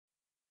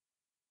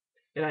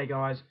G'day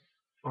guys,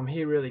 I'm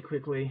here really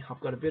quickly. I've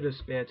got a bit of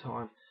spare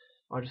time.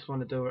 I just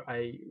want to do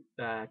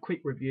a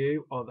quick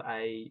review of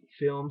a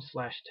film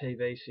slash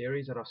TV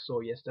series that I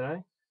saw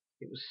yesterday.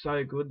 It was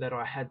so good that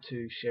I had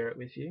to share it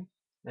with you.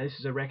 Now this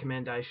is a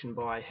recommendation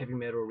by Heavy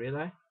Metal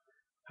Relay.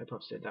 Hope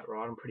I've said that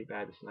right. I'm pretty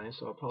bad with names,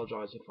 so I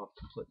apologise if I've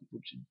completely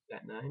butchered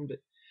that name. But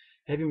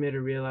Heavy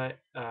Metal Relay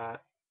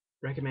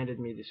recommended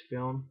me this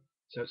film,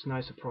 so it's no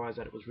surprise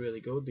that it was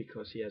really good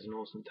because he has an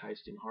awesome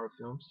taste in horror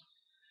films.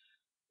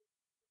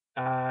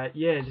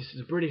 Yeah, this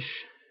is a British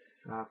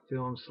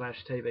film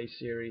slash TV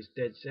series,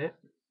 Dead Set.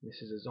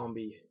 This is a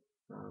zombie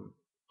um,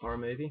 horror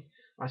movie.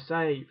 I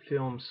say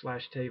film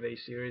slash TV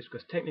series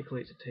because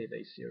technically it's a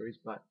TV series,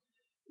 but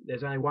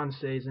there's only one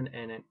season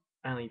and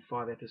only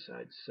 5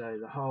 episodes. So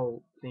the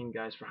whole thing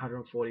goes for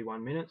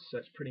 141 minutes, so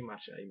it's pretty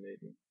much a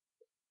movie.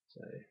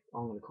 So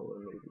I'm going to call it a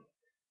movie.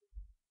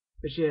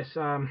 But yes,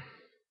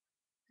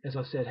 as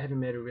I said, Heavy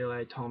Metal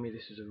Relay told me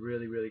this is a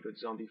really, really good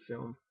zombie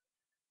film.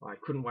 I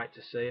couldn't wait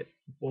to see it.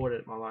 Bought it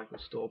at my local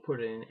store,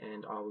 put it in,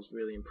 and I was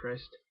really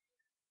impressed.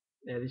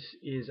 Now this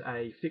is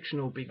a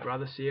fictional Big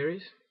Brother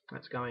series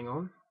that's going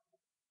on,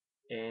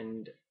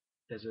 and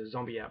there's a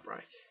zombie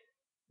outbreak.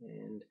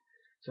 And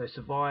so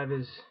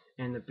survivors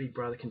and the Big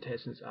Brother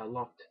contestants are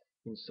locked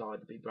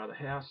inside the Big Brother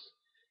house,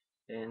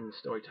 and the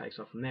story takes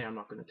off from there. I'm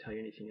not going to tell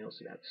you anything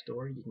else about the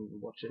story. You can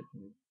watch it.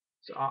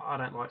 So I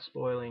don't like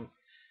spoiling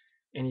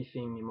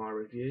anything in my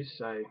reviews.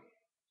 So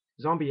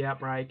zombie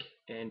outbreak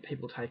and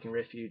people taking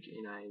refuge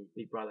in a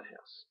Big Brother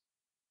house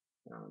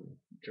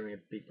during a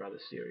Big Brother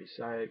series.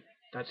 So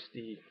that's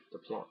the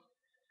plot.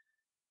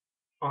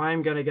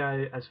 I'm going to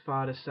go as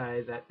far to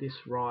say that this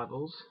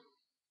rivals,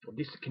 or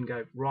this can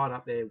go right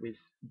up there with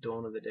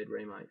Dawn of the Dead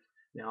remake.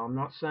 Now, I'm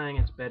not saying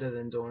it's better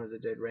than Dawn of the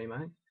Dead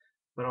remake,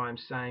 but I'm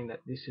saying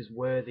that this is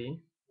worthy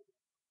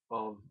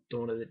of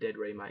Dawn of the Dead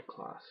remake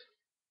class.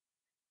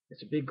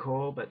 It's a big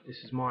call, but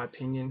this is my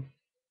opinion.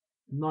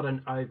 I'm not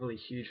an overly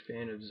huge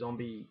fan of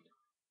zombie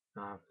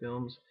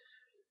films,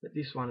 but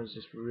this one is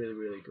just really,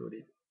 really good.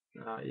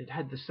 It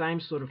had the same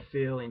sort of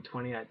feel in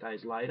 28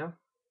 Days Later,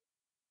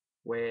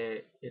 where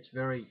it's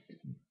very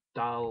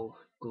dull,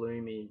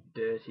 gloomy,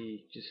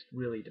 dirty, just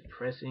really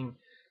depressing,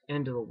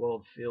 end of the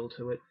world feel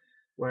to it.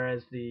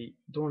 Whereas the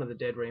Dawn of the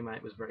Dead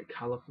remake was very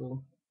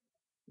colourful,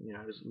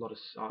 there's a lot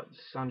of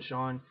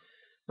sunshine,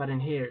 but in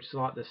here it's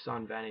like the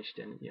sun vanished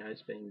and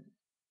it's been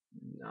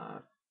uh,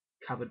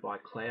 covered by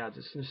clouds.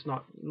 It's just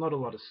not a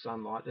lot of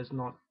sunlight. There's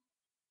not.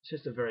 It's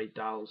just a very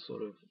dull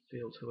sort of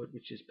feel to it,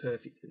 which is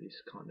perfect for this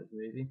kind of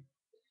movie.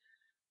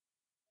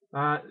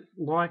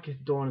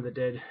 Like Dawn of the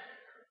Dead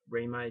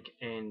remake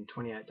and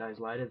 28 Days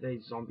Later,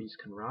 these zombies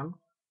can run.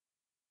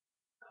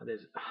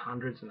 There's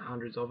hundreds and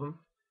hundreds of them,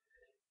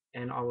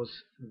 and I was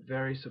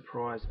very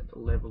surprised at the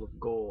level of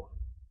gore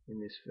in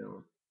this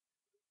film.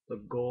 The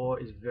gore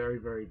is very,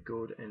 very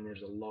good, and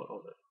there's a lot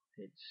of it.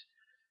 It's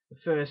the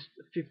first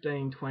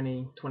 15,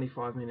 20,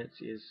 25 minutes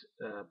is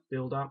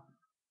build up,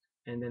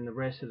 and then the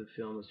rest of the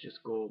film is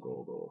just gore,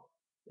 gore, gore.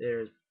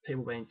 There's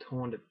people being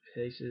torn to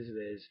pieces.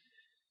 There's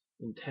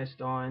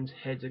intestines,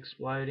 heads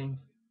exploding,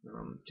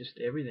 just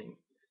everything.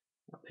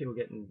 People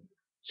getting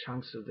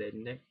chunks of their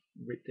neck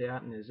ripped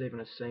out, and there's even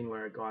a scene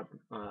where a guy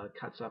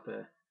cuts up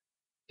a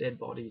dead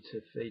body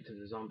to feed to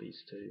the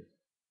zombies too.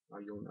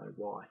 You'll know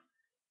why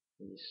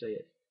when you see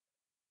it.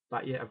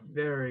 But yeah, a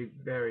very,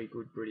 very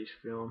good British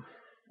film.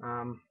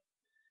 Um,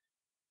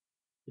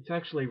 it's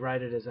actually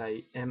rated as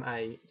a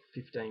MA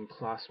 15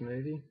 plus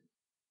movie.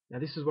 Now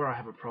this is where I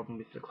have a problem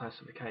with the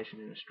classification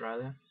in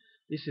Australia.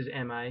 This is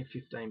MA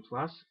 15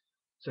 plus.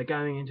 So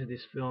going into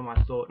this film,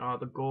 I thought, oh,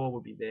 the gore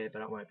will be there,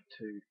 but it won't be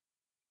too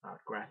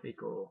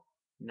graphic or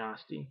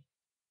nasty.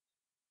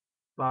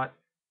 But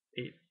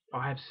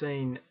I have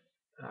seen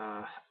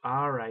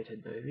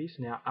R-rated movies.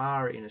 Now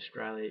R in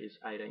Australia is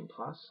 18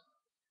 plus.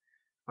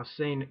 I've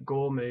seen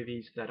gore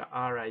movies that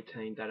are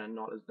R18 that are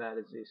not as bad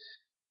as this.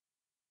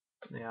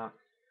 Now,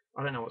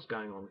 I don't know what's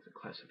going on with the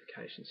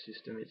classification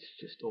system. It's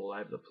just all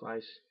over the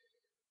place.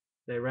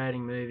 They're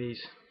rating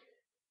movies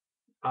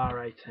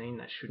R18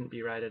 that shouldn't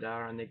be rated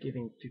R, and they're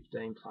giving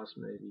 15 plus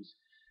movies.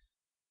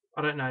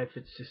 I don't know if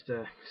it's just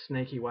a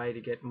sneaky way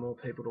to get more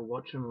people to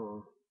watch them,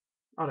 or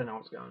I don't know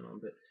what's going on,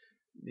 but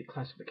the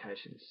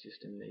classification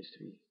system needs to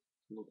be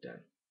looked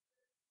at.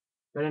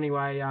 But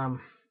anyway,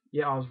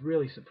 yeah, I was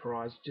really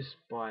surprised just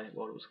by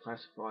what it was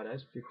classified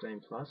as,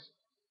 15 plus.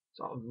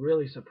 So I was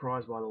really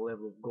surprised by the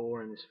level of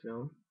gore in this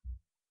film.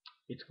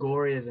 It's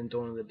gorier than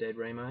Dawn of the Dead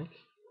remake.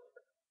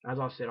 As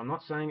I said, I'm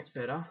not saying it's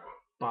better,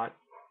 but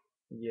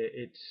yeah,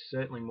 it's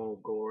certainly more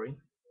gory.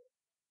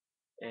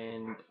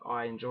 And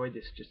I enjoyed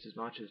this just as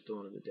much as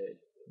Dawn of the Dead.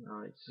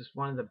 It's just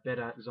one of the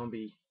better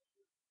zombie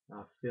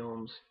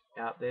films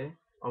out there.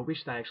 I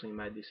wish they actually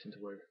made this into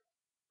a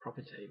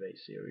proper TV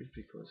series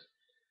because,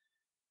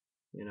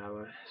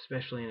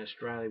 especially in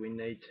Australia, we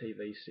need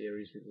TV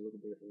series with a little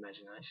bit of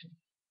imagination.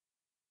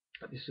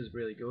 But this is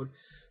really good.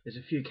 There's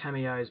a few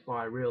cameos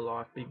by real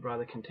life Big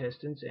Brother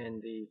contestants,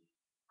 and the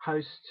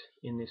host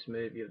in this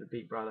movie of the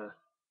Big Brother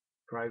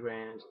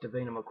program is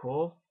Davina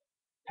McCall.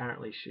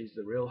 Apparently she's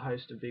the real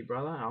host of Big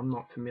Brother. I'm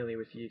not familiar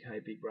with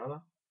UK Big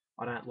Brother.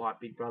 I don't like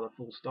Big Brother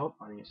full stop.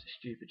 I think it's a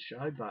stupid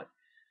show, but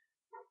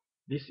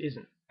this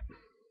isn't.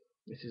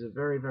 This is a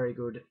very, very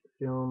good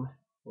film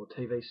or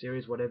TV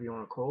series, whatever you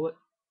want to call it.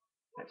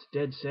 That's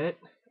dead set.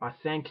 I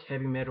thank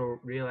Heavy Metal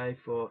Relay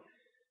for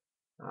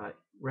uh,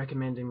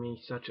 recommending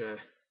me such a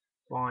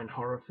fine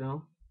horror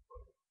film.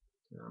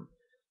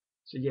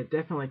 So yeah,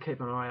 definitely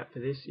keep an eye out for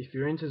this. If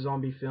you're into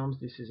zombie films,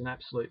 this is an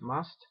absolute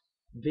must.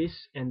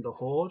 This and The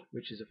Horde,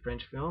 which is a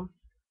French film,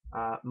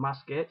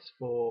 must-gets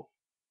for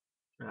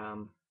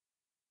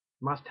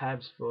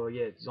must-haves for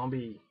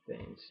zombie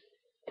fans.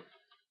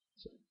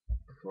 So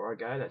before I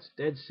go, that's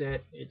dead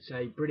set. It's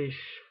a British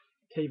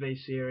TV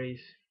series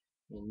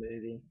or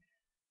movie,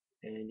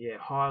 and yeah,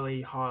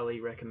 highly,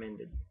 highly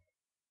recommended.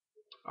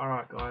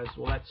 Alright guys,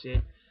 well that's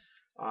it.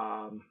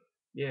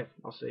 Yeah,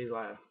 I'll see you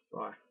later.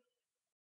 Bye.